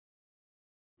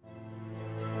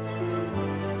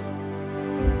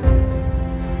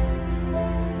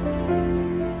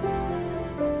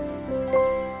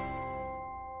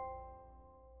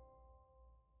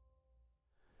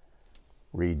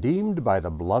redeemed by the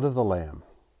blood of the Lamb.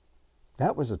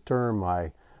 That was a term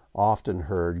I often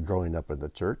heard growing up in the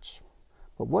church.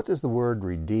 But what does the word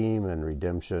redeem and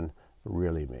redemption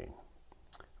really mean?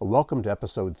 Welcome to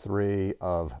episode 3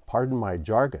 of Pardon My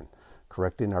Jargon,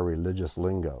 Correcting Our Religious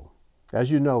Lingo. As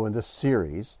you know, in this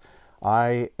series,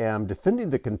 I am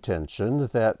defending the contention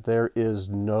that there is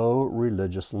no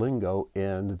religious lingo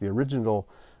in the original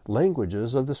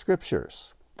languages of the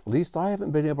Scriptures. At least I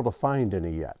haven't been able to find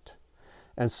any yet.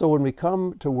 And so when we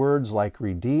come to words like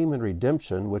redeem and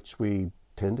redemption, which we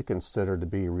tend to consider to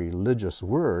be religious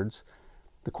words,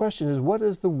 the question is, what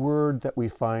is the word that we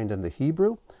find in the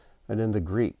Hebrew and in the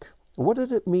Greek? What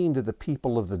did it mean to the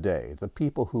people of the day, the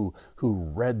people who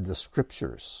read the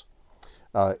Scriptures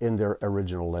in their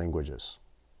original languages?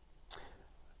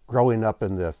 Growing up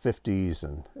in the 50s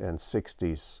and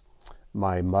 60s,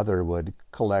 my mother would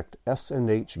collect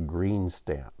S&H green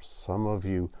stamps. Some of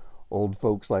you old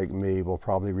folks like me will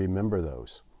probably remember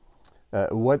those.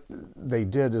 What they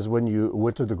did is when you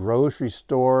went to the grocery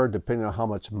store, depending on how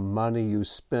much money you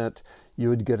spent, you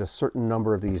would get a certain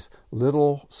number of these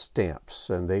little stamps,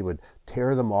 and they would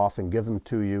tear them off and give them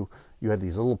to you. You had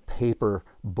these little paper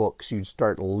books. You'd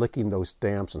start licking those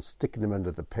stamps and sticking them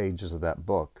into the pages of that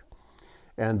book.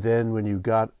 And then when you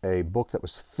got a book that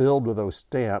was filled with those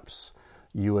stamps,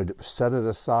 you would set it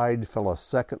aside, fill a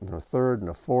second and a third and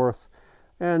a fourth,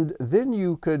 and then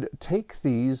you could take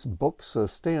these books of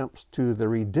stamps to the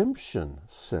Redemption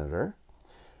Center,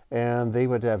 and they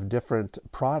would have different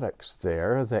products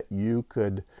there that you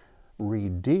could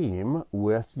redeem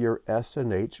with your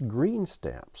S&H green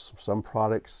stamps. Some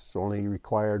products only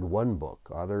required 1 book.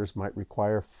 Others might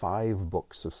require 5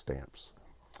 books of stamps.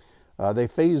 They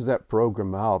phased that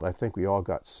program out. I think we all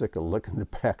got sick of licking the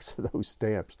backs of those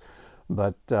stamps.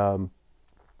 But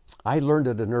I learned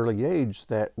at an early age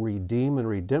that redeem and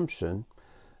redemption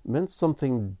meant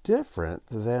something different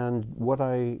than what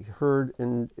I heard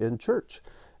in church,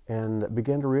 and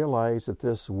began to realize that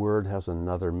this word has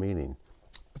another meaning.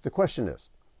 But the question is,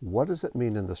 what does it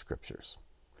mean in the Scriptures?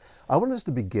 I want us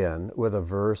to begin with a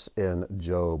verse in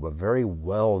Job, a very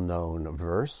well-known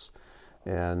verse,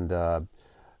 and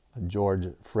George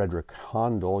Frederick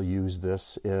Handel used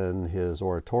this in his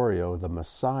oratorio, The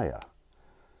Messiah.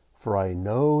 For I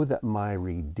know that my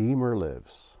Redeemer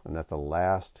lives, and at the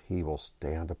last he will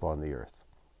stand upon the earth.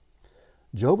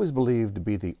 Job is believed to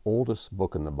be the oldest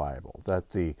book in the Bible,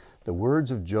 that the words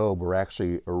of Job were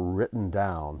actually written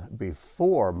down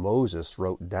before Moses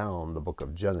wrote down the book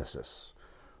of Genesis.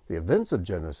 The events of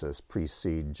Genesis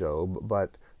precede Job,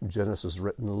 but Genesis was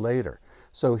written later.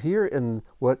 So here in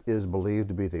what is believed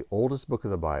to be the oldest book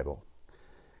of the Bible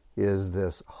is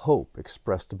this hope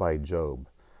expressed by Job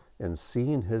and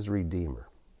seeing his Redeemer.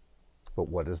 But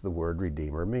what does the word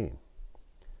Redeemer mean?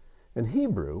 In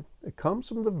Hebrew, it comes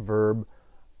from the verb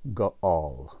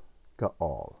ga'al,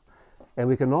 ga'al. And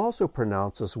we can also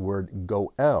pronounce this word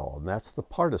goel, and that's the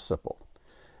participle.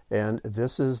 And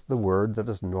this is the word that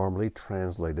is normally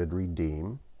translated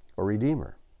redeem or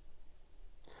redeemer.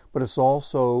 But it's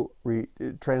also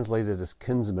translated as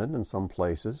kinsman in some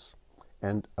places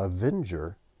and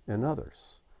avenger in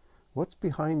others. What's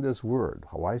behind this word?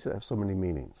 Why does it have so many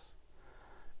meanings?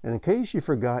 And in case you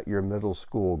forgot your middle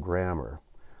school grammar,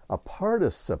 a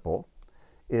participle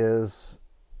is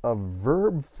a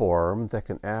verb form that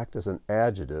can act as an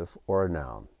adjective or a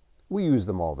noun. We use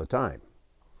them all the time.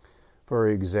 For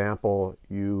example,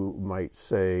 you might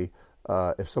say,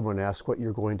 if someone asks what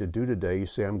you're going to do today, you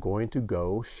say, I'm going to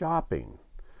go shopping.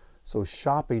 So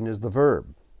shopping is the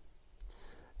verb.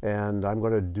 And I'm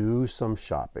going to do some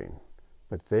shopping.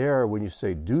 But there, when you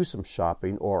say do some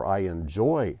shopping or I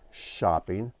enjoy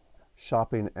shopping,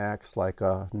 shopping acts like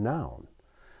a noun.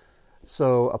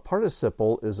 So a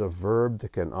participle is a verb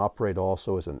that can operate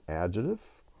also as an adjective.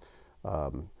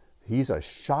 He's a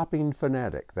shopping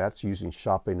fanatic. That's using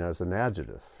shopping as an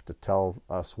adjective to tell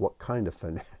us what kind of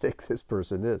fanatic this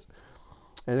person is.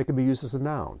 And it can be used as a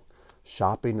noun.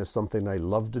 Shopping is something I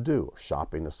love to do.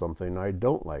 Shopping is something I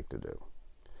don't like to do.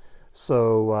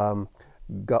 So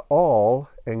Ga'al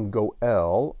and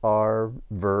goel are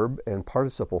verb and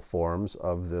participle forms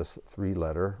of this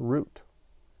 3-letter root.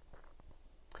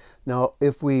 Now,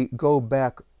 if we go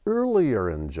back earlier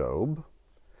in Job,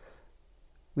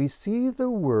 we see the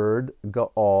word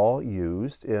Ga'al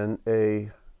used in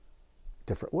a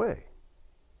different way.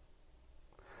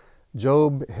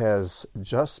 Job has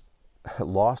just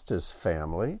lost his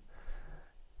family.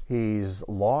 He's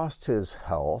lost his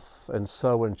health. And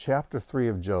so in chapter 3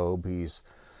 of Job, he's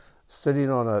sitting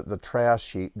on the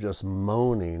trash heap just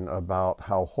moaning about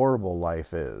how horrible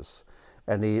life is.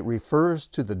 And he refers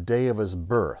to the day of his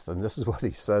birth. And this is what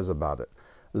he says about it.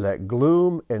 Let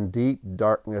gloom and deep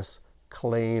darkness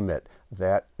claim it.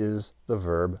 That is the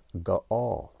verb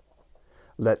ga'al.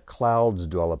 Let clouds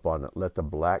dwell upon it. Let the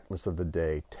blackness of the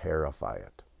day terrify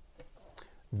it.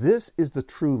 This is the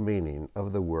true meaning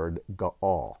of the word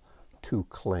ga'al, to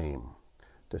claim,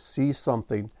 to see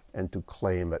something and to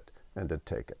claim it and to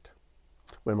take it.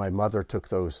 When my mother took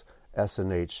those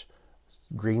S&H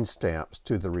green stamps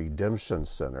to the Redemption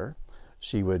Center,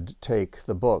 she would take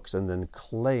the books and then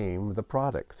claim the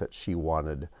product that she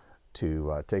wanted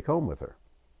to take home with her.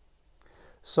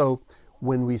 So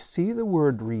when we see the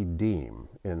word redeem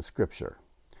in Scripture,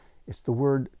 it's the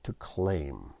word to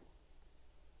claim.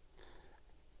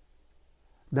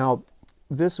 Now,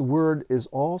 this word is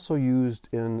also used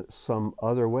in some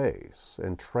other ways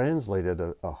and translated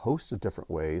a host of different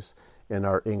ways in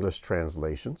our English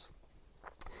translations.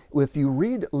 If you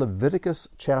read Leviticus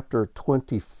chapter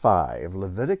 25,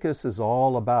 Leviticus is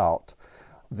all about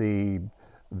the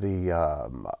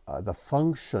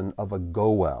function of a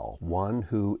goel, one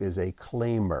who is a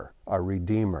claimer, a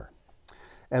redeemer.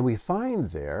 And we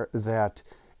find there that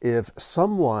if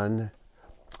someone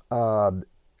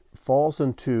falls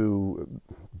into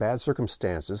bad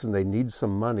circumstances and they need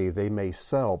some money, they may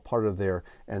sell part of their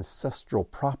ancestral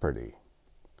property.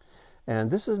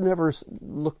 And this is never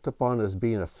looked upon as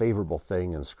being a favorable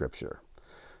thing in Scripture.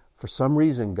 For some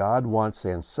reason, God wants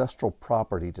ancestral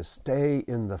property to stay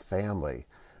in the family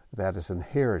that has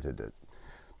inherited it.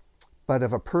 But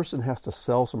if a person has to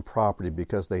sell some property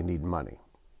because they need money,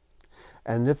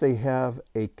 and if they have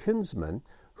a kinsman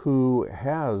who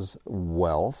has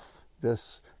wealth,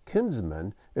 this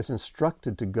kinsman is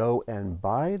instructed to go and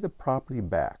buy the property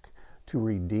back, to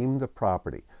redeem the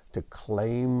property, to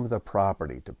claim the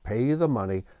property, to pay the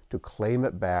money, to claim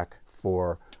it back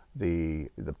for the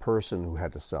person who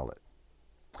had to sell it.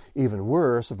 Even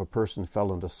worse, if a person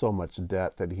fell into so much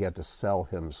debt that he had to sell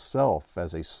himself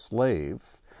as a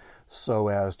slave so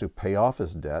as to pay off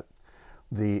his debt,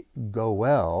 the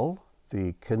goel,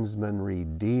 the kinsman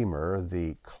redeemer,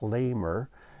 the claimer,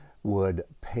 would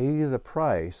pay the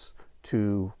price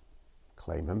to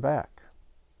claim him back.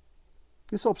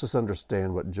 This helps us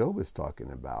understand what Job is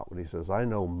talking about when he says, I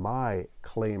know my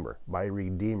claimer, my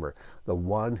redeemer, the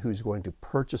one who's going to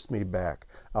purchase me back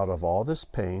out of all this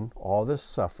pain, all this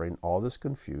suffering, all this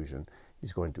confusion.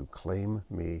 He's going to claim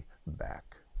me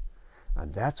back.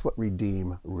 And that's what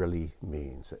redeem really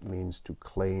means. It means to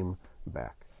claim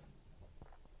back.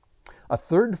 A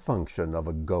third function of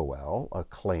a goel, a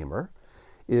claimer,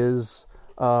 is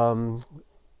found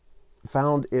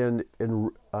in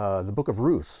the book of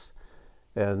Ruth.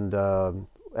 And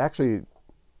actually,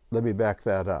 let me back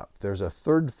that up. There's a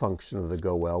third function of the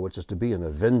goel, which is to be an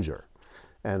avenger.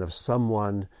 And if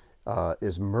someone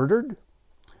is murdered,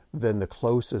 then the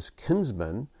closest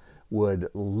kinsman would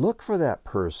look for that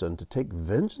person to take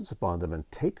vengeance upon them and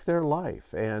take their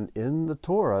life. And in the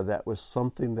Torah, that was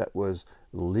something that was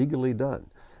legally done.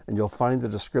 And you'll find the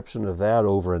description of that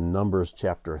over in Numbers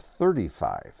chapter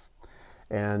 35.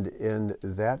 And in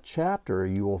that chapter,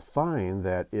 you will find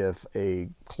that if a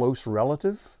close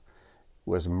relative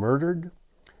was murdered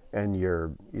and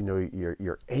you're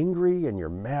angry and you're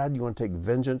mad, you want to take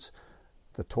vengeance,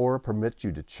 the Torah permits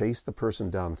you to chase the person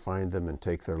down, find them, and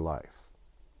take their life.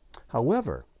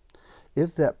 However,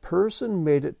 if that person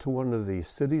made it to one of the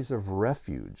cities of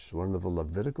refuge, one of the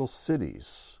Levitical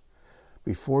cities,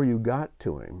 before you got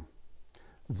to him,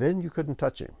 then you couldn't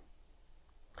touch him.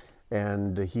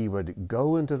 And he would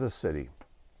go into the city,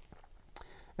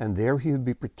 and there he would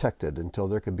be protected until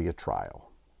there could be a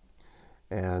trial.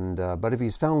 And but if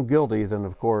he's found guilty, then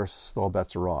of course all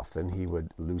bets are off. Then he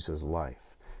would lose his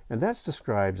life. And that's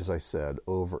described, as I said,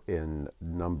 over in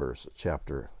Numbers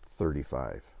chapter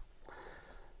 35.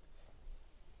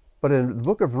 But in the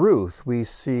book of Ruth, we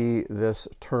see this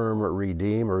term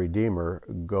redeem or redeemer,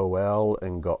 goel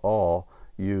and gaal,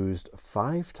 used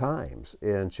 5 times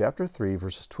in chapter 3,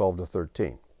 verses 12 to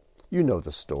 13. You know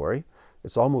the story.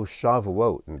 It's almost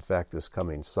Shavuot. In fact, this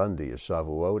coming Sunday is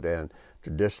Shavuot, and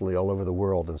traditionally all over the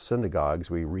world in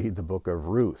synagogues, we read the book of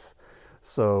Ruth.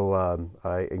 So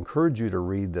I encourage you to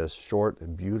read this short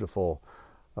and beautiful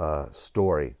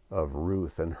story of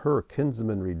Ruth and her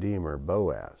kinsman redeemer,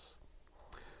 Boaz.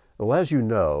 Well, as you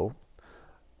know,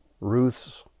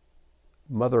 Ruth's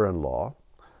mother-in-law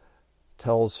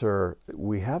tells her,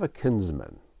 we have a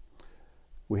kinsman.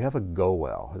 We have a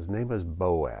goel. His name is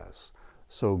Boaz.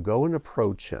 So go and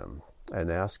approach him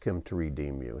and ask him to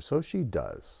redeem you. So she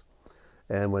does.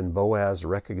 And when Boaz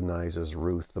recognizes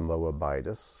Ruth the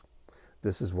Moabitess,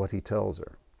 this is what he tells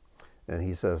her. And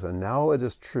he says, and now it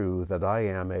is true that I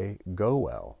am a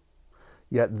goel.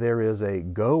 Yet there is a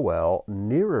Goel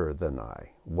nearer than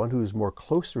I, one who is more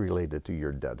closely related to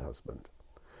your dead husband.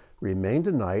 Remain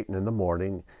tonight, and in the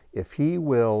morning, if he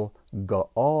will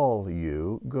Goal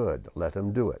you, good, let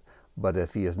him do it. But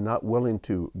if he is not willing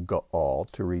to Goal,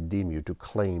 to redeem you, to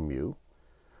claim you,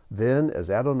 then as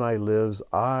Adonai lives,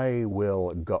 I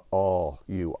will Goal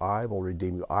you, I will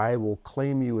redeem you, I will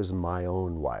claim you as my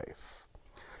own wife.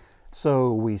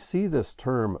 So we see this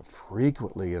term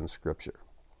frequently in Scripture.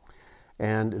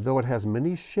 And though it has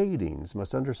many shadings,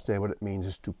 must understand what it means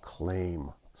is to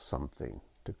claim something,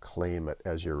 to claim it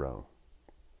as your own.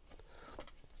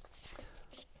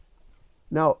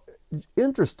 Now,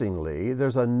 interestingly,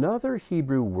 there's another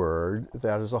Hebrew word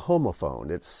that is a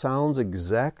homophone. It sounds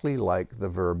exactly like the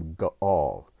verb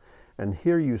goal, and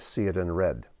here you see it in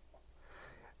red.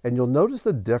 And you'll notice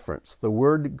the difference. The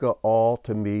word goal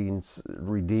to means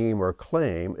redeem or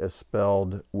claim is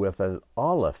spelled with an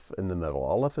aleph in the middle.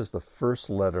 Aleph is the first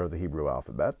letter of the Hebrew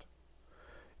alphabet.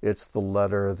 It's the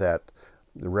letter that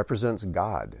represents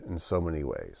God in so many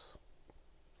ways.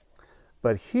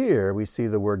 But here we see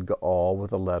the word goal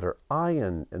with the letter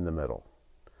ayin in the middle.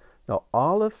 Now,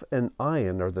 aleph and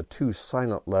ayin are the two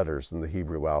silent letters in the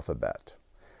Hebrew alphabet,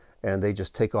 and they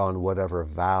just take on whatever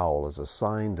vowel is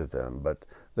assigned to them, but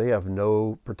they have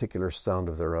no particular sound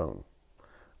of their own.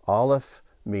 Aleph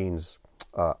means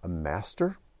a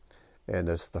master, and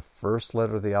it's the first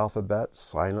letter of the alphabet,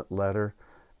 silent letter,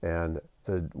 and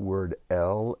the word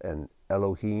El and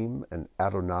Elohim and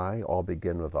Adonai all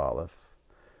begin with Aleph.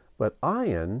 But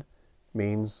ayin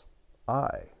means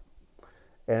I.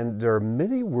 And there are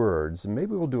many words, and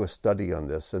maybe we'll do a study on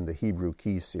this in the Hebrew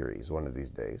Key series one of these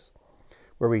days,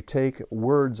 where we take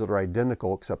words that are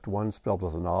identical except one spelled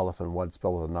with an aleph and one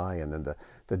spelled with an ayin, and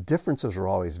the differences are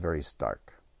always very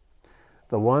stark.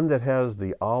 The one that has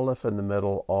the aleph in the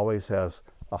middle always has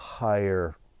a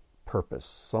higher purpose,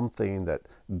 something that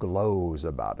glows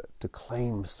about it, to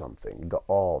claim something.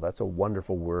 Goal, that's a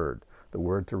wonderful word, the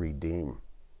word to redeem.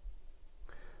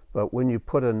 But when you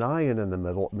put an ayin in the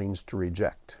middle, it means to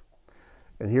reject.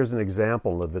 And here's an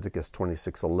example in Leviticus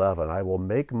 26:11. I will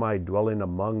make my dwelling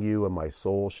among you, and my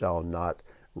soul shall not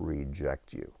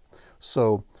reject you.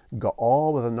 So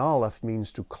Goal with an aleph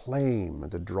means to claim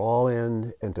and to draw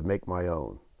in and to make my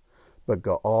own. But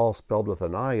Goal spelled with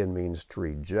an ayin means to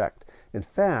reject. In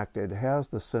fact, it has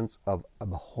the sense of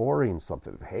abhorring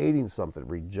something, of hating something,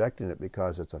 rejecting it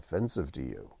because it's offensive to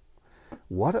you.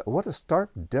 What a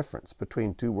stark difference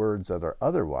between two words that are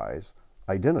otherwise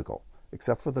identical,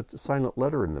 except for the silent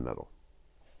letter in the middle.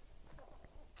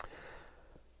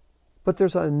 But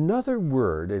there's another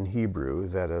word in Hebrew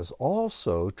that is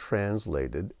also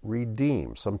translated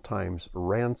redeem, sometimes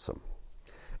ransom.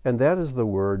 And that is the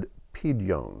word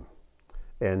pidyon.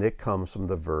 And it comes from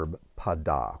the verb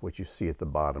padah, which you see at the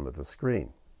bottom of the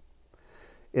screen.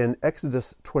 In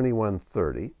Exodus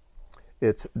 21:30,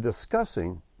 it's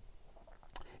discussing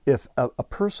if a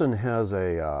person has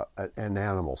an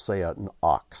animal, say an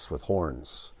ox with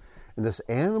horns, and this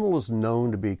animal is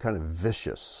known to be kind of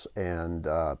vicious and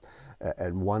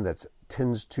one that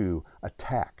tends to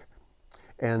attack,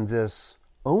 and this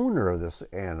owner of this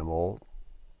animal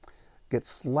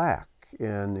gets slack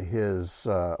in his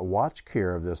watch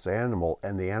care of this animal,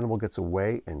 and the animal gets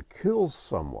away and kills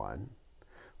someone,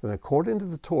 then according to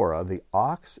the Torah, the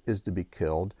ox is to be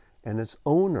killed and its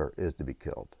owner is to be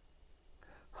killed.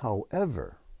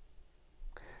 However,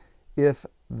 if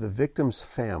the victim's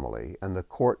family and the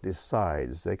court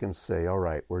decides, they can say, all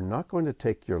right, we're not going to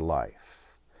take your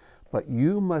life, but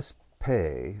you must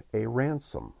pay a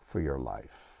ransom for your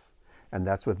life. And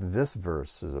that's what this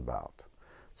verse is about.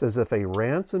 It says, if a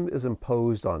ransom is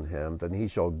imposed on him, then he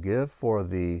shall give for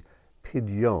the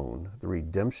pidyon, the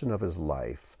redemption of his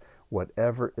life,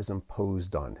 whatever is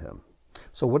imposed on him.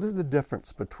 So what is the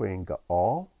difference between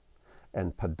Goal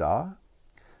and padah?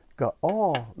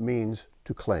 Goal means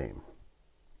to claim,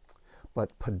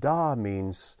 but padah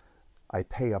means I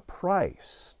pay a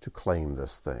price to claim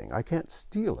this thing. I can't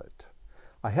steal it.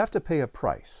 I have to pay a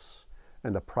price,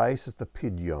 and the price is the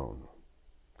pidyon.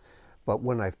 But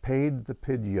when I've paid the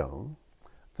pidyon,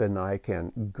 then I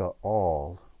can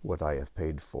Goal what I have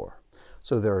paid for.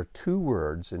 So there are two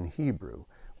words in Hebrew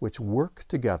which work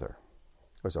together.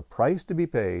 There's a price to be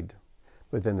paid,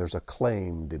 but then there's a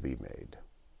claim to be made.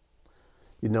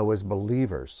 You know, as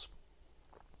believers,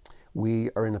 we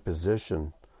are in a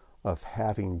position of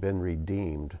having been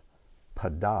redeemed.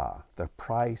 Padah, the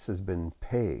price has been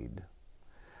paid.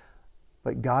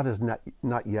 But God has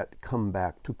not yet come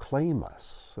back to claim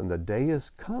us. And the day is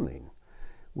coming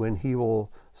when he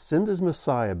will send his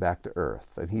Messiah back to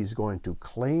earth, and he's going to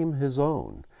claim his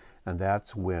own. And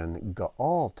that's when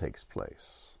Gaal takes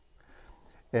place.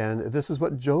 And this is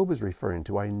what Job is referring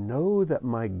to. I know that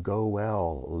my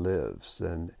Goel lives,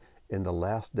 and in the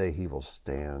last day he will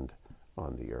stand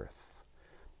on the earth.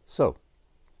 So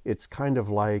it's kind of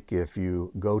like if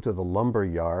you go to the lumber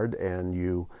yard and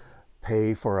you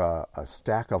pay for a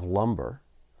stack of lumber,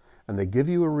 and they give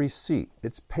you a receipt.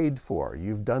 It's paid for.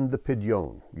 You've done the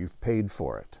pidyon. You've paid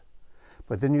for it.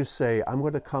 But then you say, I'm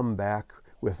going to come back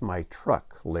with my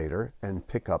truck later and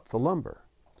pick up the lumber.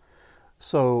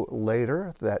 So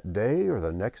later that day or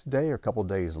the next day or a couple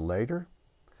days later,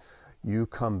 you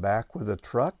come back with a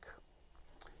truck.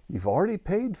 You've already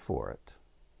paid for it.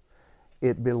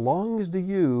 It belongs to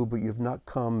you, but you've not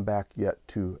come back yet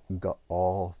to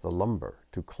Gaal the lumber,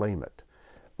 to claim it.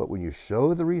 But when you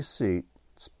show the receipt,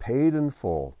 it's paid in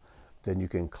full, then you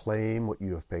can claim what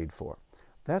you have paid for.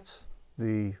 That's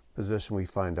the position we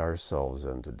find ourselves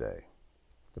in today.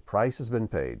 The price has been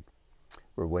paid.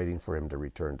 We're waiting for him to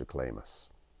return to claim us.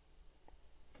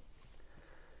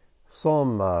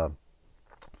 Psalm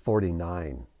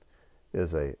 49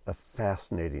 is a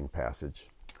fascinating passage.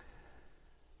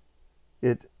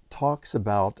 It talks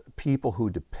about people who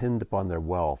depend upon their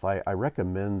wealth. I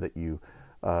recommend that you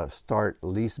start at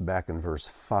least back in verse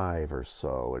 5 or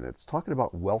so, and it's talking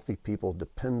about wealthy people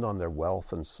depend on their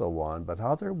wealth and so on, but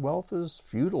how their wealth is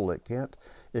futile. It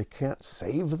can't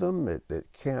save them. It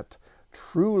can't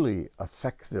truly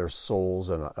affect their souls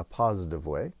in a positive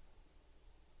way.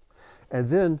 And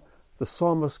then the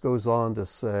psalmist goes on to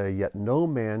say, yet no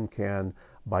man can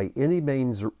by any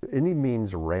means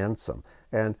ransom.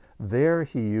 And there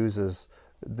he uses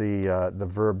the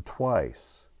verb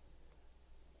twice.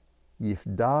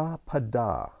 Yifda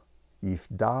pada.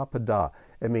 Yifda pada.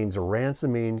 It means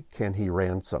ransoming, can he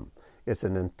ransom. It's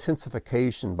an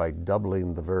intensification by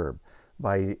doubling the verb.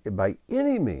 By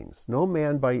any means, no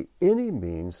man by any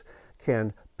means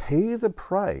can pay the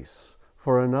price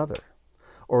for another,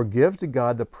 or give to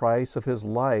God the price of his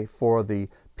life for the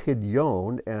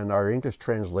pidyon, and our English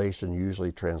translation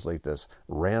usually translate this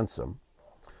ransom.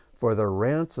 For the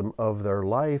ransom of their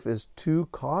life is too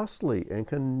costly and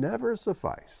can never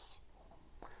suffice.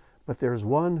 But there's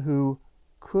one who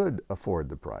could afford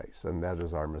the price, and that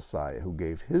is our Messiah, who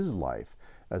gave his life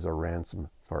as a ransom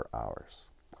for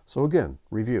ours. So again,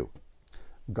 review.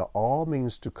 Gaal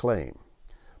means to claim,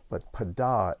 but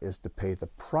pada is to pay the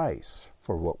price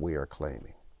for what we are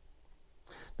claiming.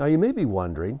 Now you may be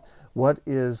wondering, what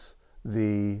is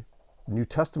the New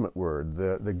Testament word,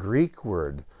 the Greek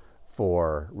word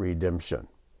for redemption?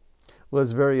 Well,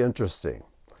 it's very interesting.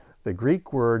 The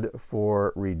Greek word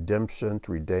for redemption,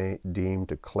 to redeem,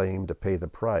 to claim, to pay the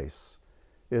price,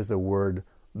 is the word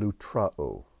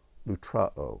lutrao.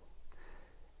 Lutrao.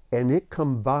 And it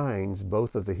combines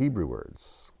both of the Hebrew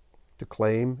words, to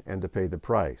claim and to pay the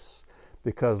price,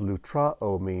 because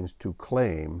lutrao means to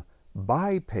claim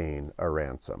by paying a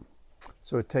ransom.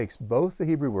 So it takes both the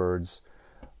Hebrew words,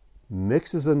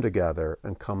 mixes them together,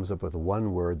 and comes up with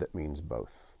one word that means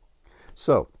both.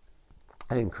 So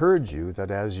I encourage you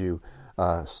that as you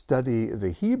study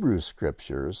the Hebrew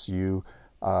scriptures, you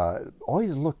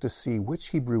always look to see which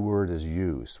Hebrew word is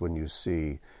used when you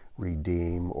see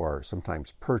redeem, or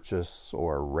sometimes purchase,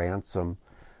 or ransom,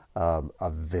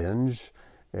 avenge,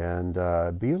 and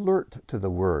be alert to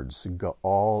the words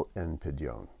Gaal and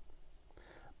pidyon.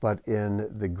 But in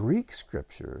the Greek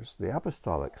scriptures, the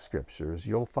apostolic scriptures,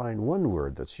 you'll find one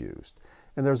word that's used.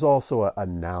 And there's also a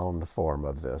noun form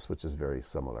of this, which is very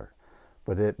similar.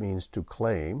 But it means to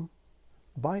claim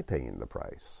by paying the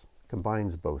price.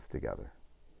 Combines both together.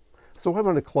 So I'm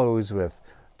going to close with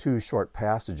two short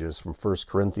passages from 1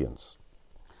 Corinthians.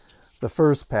 The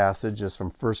first passage is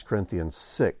from 1 Corinthians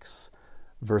 6,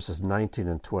 verses 19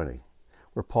 and 20,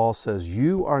 where Paul says,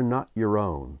 you are not your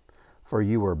own, for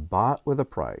you were bought with a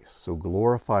price, so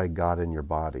glorify God in your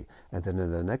body. And then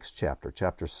in the next chapter,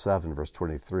 chapter 7, verse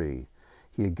 23,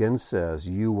 he again says,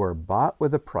 you were bought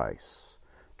with a price.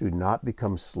 Do not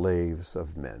become slaves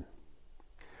of men.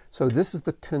 So this is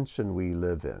the tension we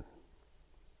live in.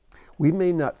 We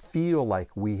may not feel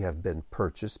like we have been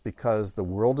purchased because the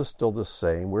world is still the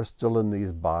same. We're still in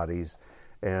these bodies,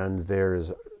 and there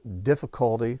is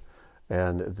difficulty,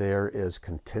 and there is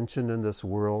contention in this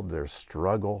world. There's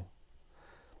struggle.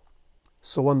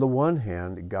 So on the one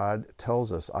hand, God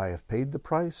tells us, I have paid the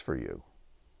price for you.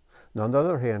 And on the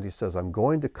other hand, he says, I'm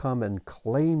going to come and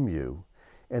claim you.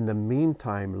 In the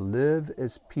meantime, live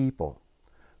as people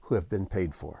who have been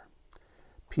paid for.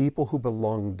 People who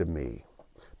belong to me.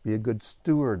 Be a good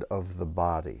steward of the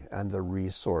body and the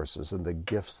resources and the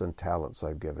gifts and talents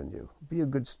I've given you. Be a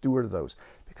good steward of those,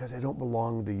 because they don't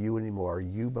belong to you anymore.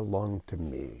 You belong to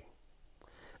me.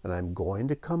 and I'm going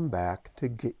to come back to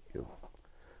get you.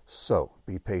 So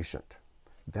be patient.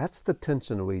 That's the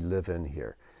tension we live in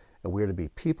here. And we're to be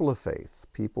people of faith,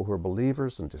 people who are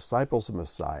believers and disciples of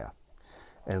Messiah,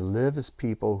 and live as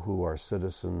people who are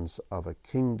citizens of a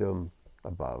kingdom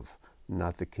above,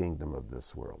 not the kingdom of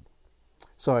this world.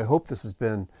 So I hope this has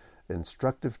been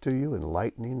instructive to you,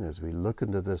 enlightening as we look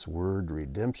into this word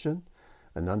redemption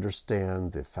and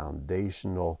understand the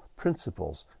foundational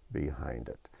principles behind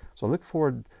it. So I look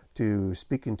forward to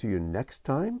speaking to you next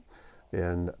time.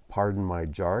 And pardon my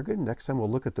jargon, next time we'll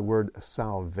look at the word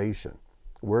salvation,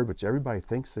 a word which everybody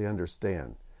thinks they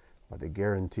understand. But I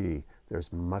guarantee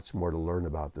there's much more to learn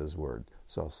about this word.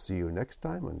 So I'll see you next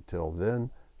time. Until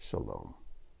then, shalom.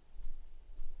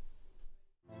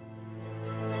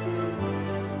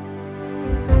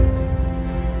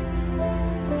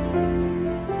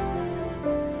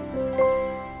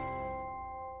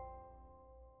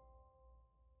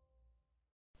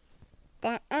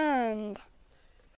 The end.